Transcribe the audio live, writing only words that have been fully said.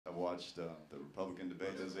watched the Republican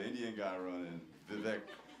debate. There's an Indian guy running, Vivek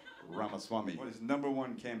Ramaswamy. What his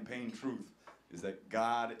 #1 campaign truth is that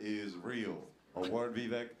God is real. A word,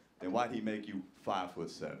 Vivek? Then why'd he make you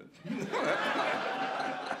 5'7"?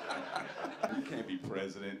 You can't be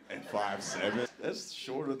president at 5'7". That's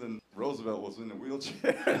shorter than Roosevelt was in the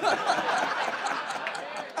wheelchair.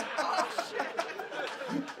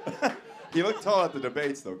 He looked tall at the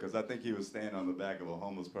debates, though, because I think he was standing on the back of a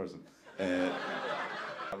homeless person. And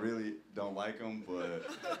I really don't like him, but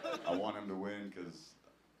I want him to win because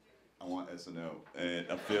I want SNL. And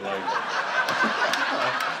I feel like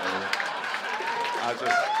I've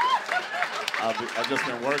just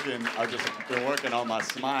been working on my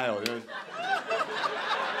smile.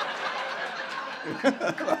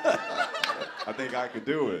 I think I could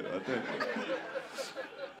do it. I think.